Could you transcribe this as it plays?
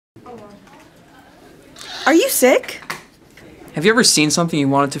Are you sick? Have you ever seen something you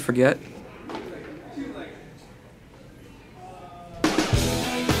wanted to forget?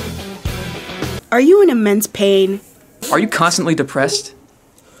 Are you in immense pain? Are you constantly depressed?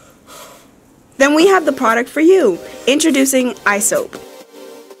 Then we have the product for you. Introducing iSoap,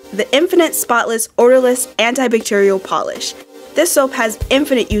 the infinite spotless, odorless, antibacterial polish. This soap has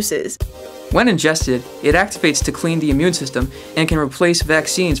infinite uses. When ingested, it activates to clean the immune system and can replace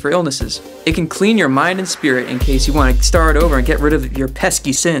vaccines for illnesses. It can clean your mind and spirit in case you want to start over and get rid of your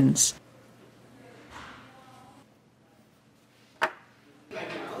pesky sins. Look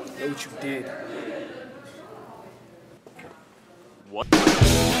what you did. What?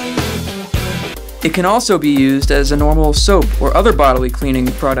 It can also be used as a normal soap or other bodily cleaning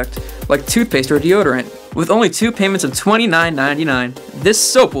product, like toothpaste or deodorant. With only 2 payments of $29.99, this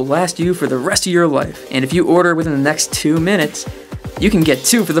soap will last you for the rest of your life. And if you order within the next 2 minutes, you can get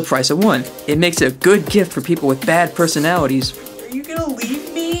 2 for the price of 1. It makes it a good gift for people with bad personalities. Are you gonna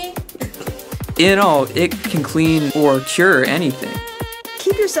leave me? In all, it can clean or cure anything.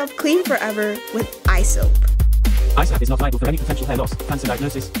 Keep yourself clean forever with iSoap. iSoap is not liable for any potential hair loss, cancer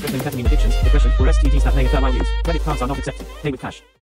diagnosis, methamphetamine addictions, depression, or STDs that may occur while used. Credit cards are not accepted. Pay with cash.